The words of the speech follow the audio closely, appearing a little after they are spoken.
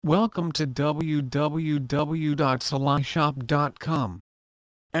Welcome to www.salishop.com.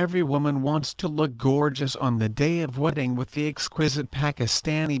 Every woman wants to look gorgeous on the day of wedding with the exquisite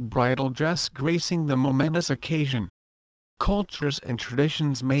Pakistani bridal dress gracing the momentous occasion. Cultures and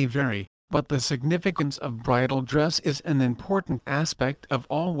traditions may vary, but the significance of bridal dress is an important aspect of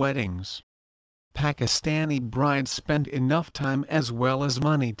all weddings. Pakistani brides spend enough time as well as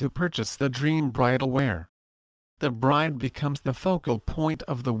money to purchase the dream bridal wear. The bride becomes the focal point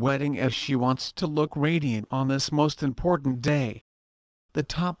of the wedding as she wants to look radiant on this most important day. The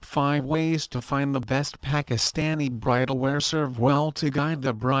top 5 ways to find the best Pakistani bridal wear serve well to guide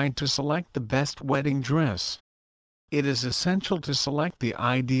the bride to select the best wedding dress. It is essential to select the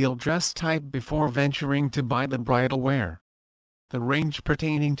ideal dress type before venturing to buy the bridal wear. The range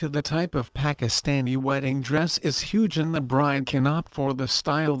pertaining to the type of Pakistani wedding dress is huge, and the bride can opt for the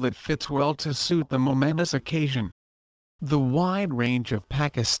style that fits well to suit the momentous occasion. The wide range of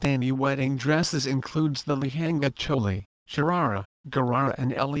Pakistani wedding dresses includes the lehenga choli, sharara, garara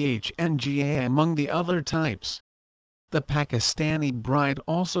and lehenga among the other types. The Pakistani bride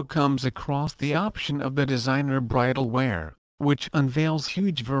also comes across the option of the designer bridal wear, which unveils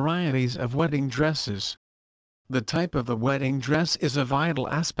huge varieties of wedding dresses. The type of the wedding dress is a vital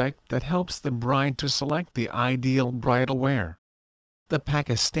aspect that helps the bride to select the ideal bridal wear. The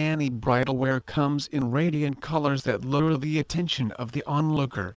Pakistani bridal wear comes in radiant colors that lure the attention of the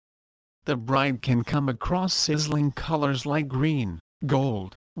onlooker. The bride can come across sizzling colors like green,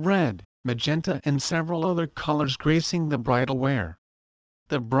 gold, red, magenta and several other colors gracing the bridal wear.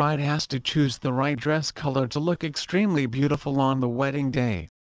 The bride has to choose the right dress color to look extremely beautiful on the wedding day.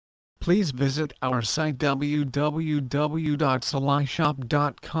 Please visit our site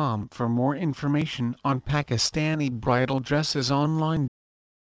www.salishop.com for more information on Pakistani bridal dresses online.